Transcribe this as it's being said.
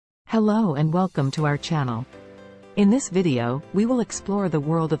Hello and welcome to our channel. In this video, we will explore the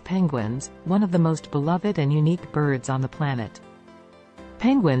world of penguins, one of the most beloved and unique birds on the planet.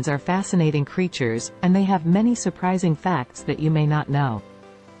 Penguins are fascinating creatures, and they have many surprising facts that you may not know.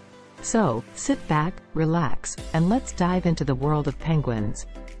 So, sit back, relax, and let's dive into the world of penguins.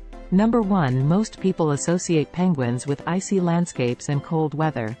 Number 1. Most people associate penguins with icy landscapes and cold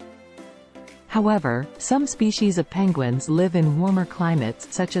weather. However, some species of penguins live in warmer climates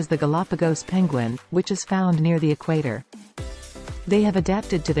such as the Galapagos penguin, which is found near the equator. They have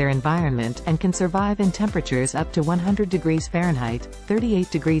adapted to their environment and can survive in temperatures up to 100 degrees Fahrenheit,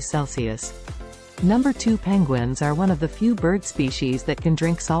 38 degrees Celsius. Number 2. Penguins are one of the few bird species that can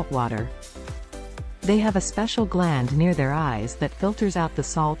drink salt water. They have a special gland near their eyes that filters out the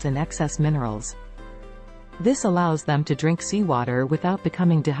salt and excess minerals. This allows them to drink seawater without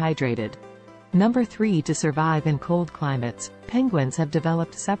becoming dehydrated. Number 3. To survive in cold climates, penguins have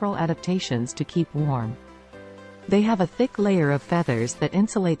developed several adaptations to keep warm. They have a thick layer of feathers that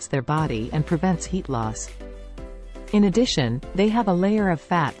insulates their body and prevents heat loss. In addition, they have a layer of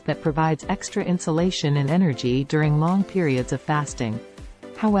fat that provides extra insulation and energy during long periods of fasting.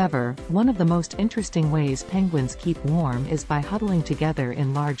 However, one of the most interesting ways penguins keep warm is by huddling together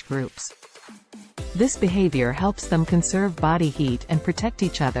in large groups. This behavior helps them conserve body heat and protect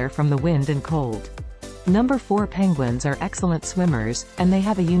each other from the wind and cold. Number 4. Penguins are excellent swimmers, and they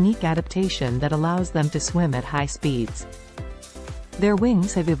have a unique adaptation that allows them to swim at high speeds. Their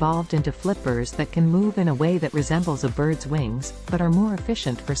wings have evolved into flippers that can move in a way that resembles a bird's wings, but are more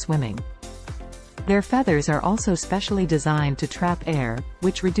efficient for swimming. Their feathers are also specially designed to trap air,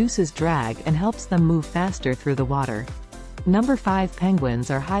 which reduces drag and helps them move faster through the water. Number 5. Penguins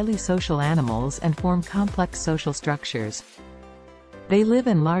are highly social animals and form complex social structures. They live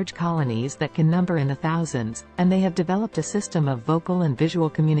in large colonies that can number in the thousands, and they have developed a system of vocal and visual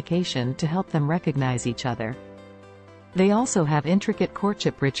communication to help them recognize each other. They also have intricate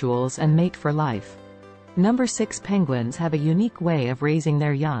courtship rituals and mate for life. Number 6. Penguins have a unique way of raising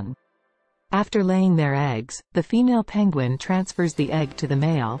their young. After laying their eggs, the female penguin transfers the egg to the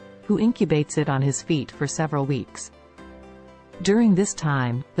male, who incubates it on his feet for several weeks. During this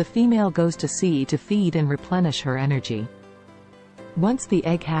time, the female goes to sea to feed and replenish her energy. Once the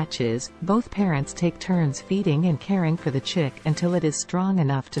egg hatches, both parents take turns feeding and caring for the chick until it is strong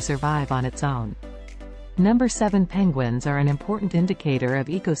enough to survive on its own. Number 7. Penguins are an important indicator of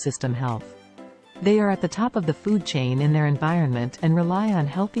ecosystem health. They are at the top of the food chain in their environment and rely on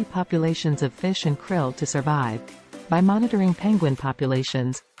healthy populations of fish and krill to survive. By monitoring penguin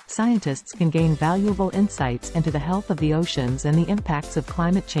populations, scientists can gain valuable insights into the health of the oceans and the impacts of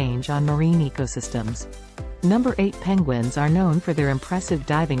climate change on marine ecosystems. Number 8. Penguins are known for their impressive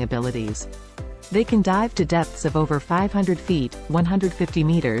diving abilities. They can dive to depths of over 500 feet, 150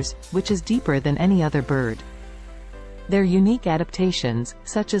 meters, which is deeper than any other bird. Their unique adaptations,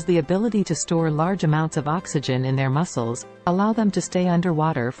 such as the ability to store large amounts of oxygen in their muscles, allow them to stay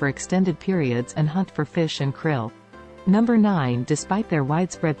underwater for extended periods and hunt for fish and krill. Number 9. Despite their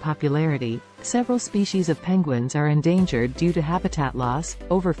widespread popularity, several species of penguins are endangered due to habitat loss,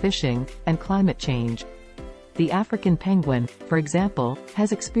 overfishing, and climate change. The African penguin, for example,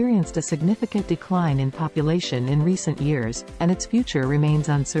 has experienced a significant decline in population in recent years, and its future remains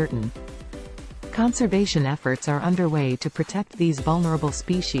uncertain. Conservation efforts are underway to protect these vulnerable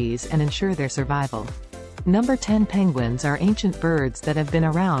species and ensure their survival. Number 10. Penguins are ancient birds that have been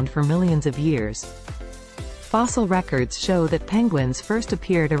around for millions of years. Fossil records show that penguins first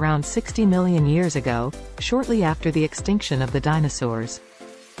appeared around 60 million years ago, shortly after the extinction of the dinosaurs.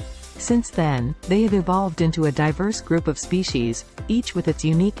 Since then, they have evolved into a diverse group of species, each with its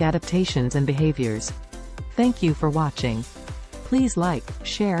unique adaptations and behaviors. Thank you for watching. Please like,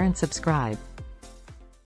 share and subscribe.